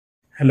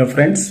Hello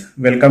friends,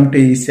 welcome to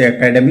EC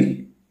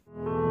Academy.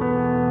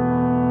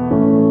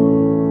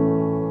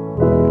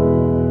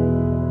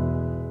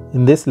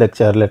 In this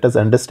lecture, let us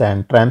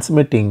understand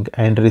transmitting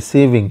and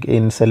receiving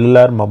in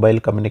cellular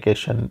mobile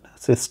communication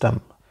system.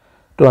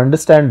 To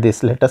understand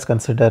this, let us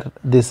consider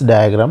this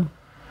diagram.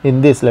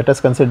 In this, let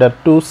us consider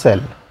two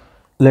cells.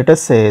 Let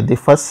us say the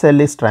first cell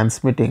is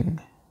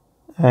transmitting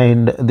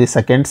and the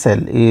second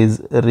cell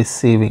is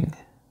receiving.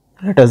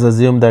 Let us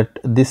assume that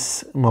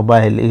this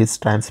mobile is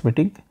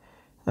transmitting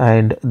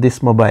and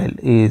this mobile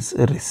is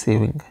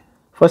receiving.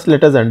 First,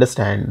 let us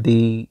understand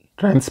the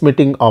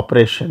transmitting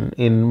operation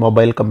in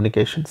mobile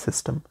communication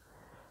system.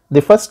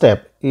 The first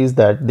step is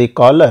that the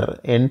caller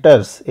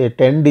enters a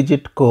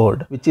 10-digit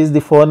code, which is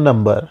the phone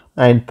number,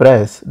 and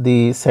press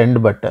the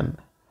send button.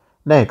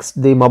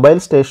 Next, the mobile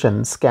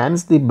station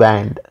scans the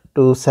band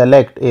to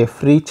select a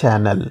free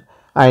channel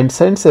and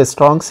sends a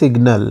strong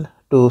signal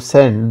to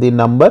send the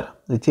number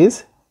which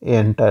is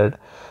entered.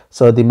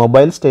 So, the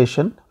mobile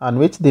station on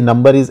which the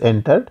number is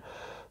entered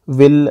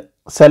will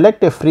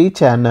select a free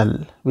channel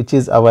which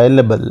is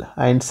available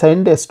and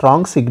send a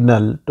strong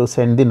signal to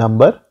send the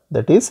number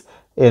that is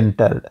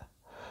entered.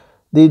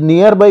 The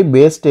nearby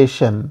base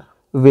station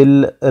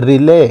will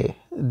relay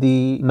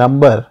the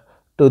number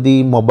to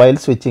the mobile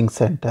switching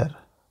center.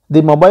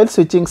 The mobile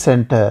switching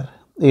center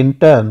in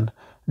turn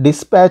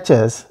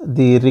dispatches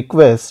the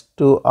request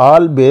to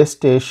all base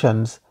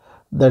stations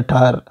that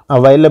are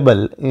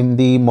available in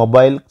the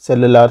mobile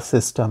cellular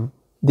system.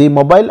 The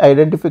mobile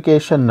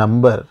identification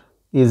number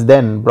is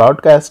then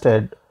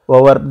broadcasted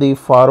over the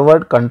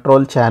forward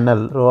control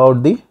channel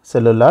throughout the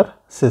cellular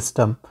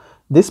system.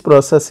 This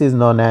process is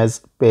known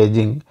as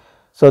paging.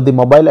 So, the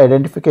mobile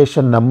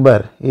identification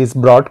number is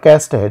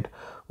broadcasted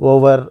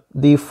over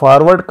the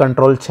forward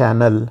control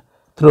channel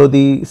through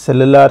the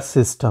cellular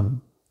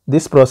system.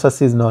 This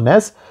process is known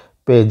as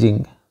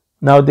paging.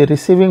 Now, the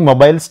receiving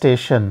mobile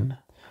station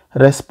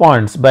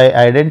responds by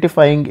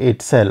identifying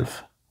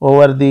itself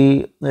over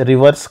the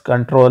reverse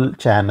control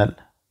channel.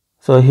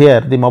 So, here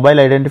the mobile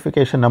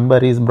identification number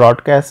is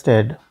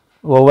broadcasted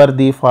over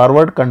the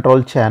forward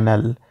control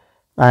channel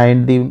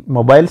and the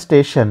mobile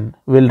station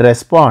will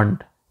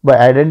respond by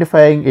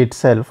identifying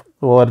itself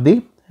over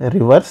the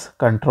reverse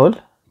control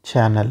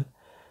channel.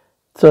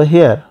 So,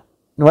 here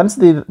once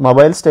the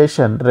mobile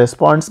station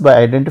responds by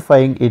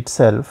identifying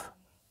itself,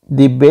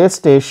 the base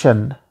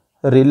station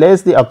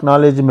relays the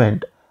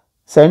acknowledgement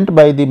sent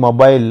by the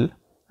mobile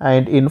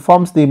and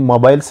informs the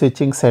mobile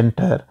switching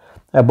center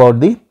about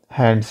the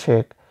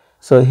handshake.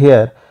 So,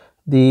 here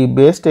the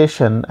base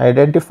station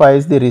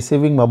identifies the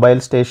receiving mobile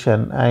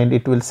station and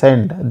it will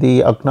send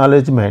the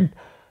acknowledgement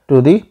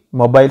to the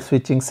mobile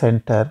switching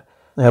center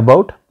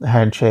about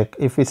handshake.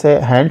 If we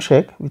say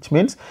handshake, which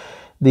means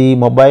the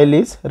mobile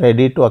is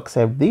ready to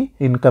accept the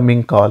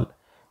incoming call.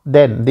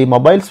 Then the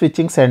mobile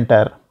switching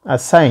center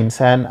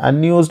assigns an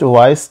unused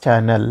voice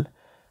channel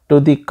to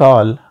the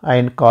call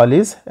and call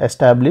is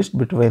established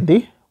between the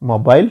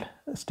mobile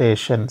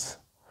stations.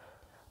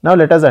 Now,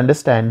 let us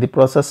understand the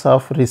process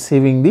of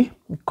receiving the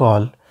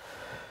call.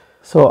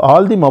 So,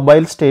 all the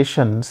mobile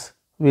stations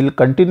will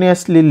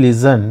continuously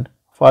listen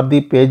for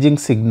the paging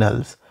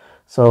signals.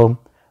 So,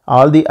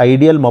 all the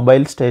ideal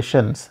mobile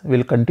stations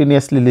will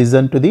continuously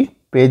listen to the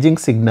paging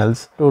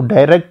signals to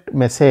direct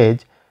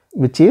message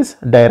which is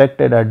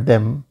directed at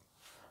them.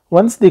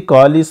 Once the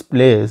call is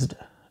placed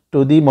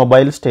to the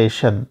mobile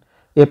station,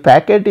 a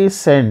packet is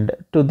sent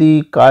to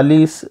the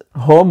callee's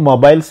home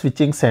mobile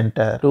switching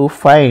center to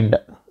find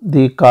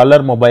the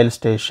caller mobile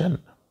station.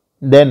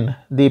 Then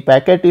the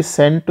packet is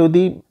sent to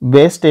the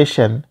base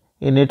station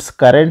in its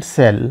current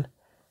cell,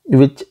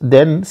 which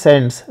then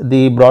sends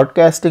the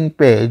broadcasting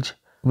page,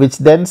 which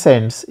then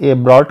sends a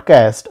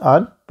broadcast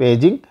on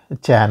paging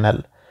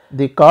channel.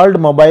 The called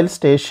mobile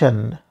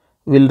station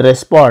will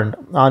respond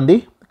on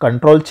the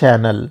control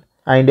channel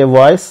and a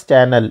voice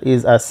channel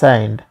is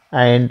assigned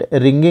and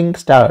ringing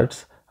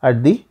starts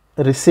at the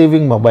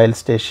receiving mobile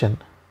station.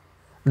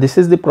 This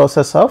is the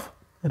process of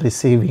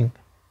receiving.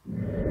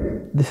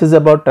 This is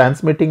about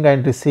transmitting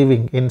and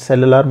receiving in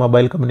cellular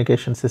mobile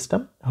communication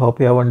system. I hope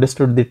you have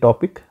understood the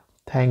topic.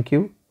 Thank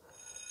you.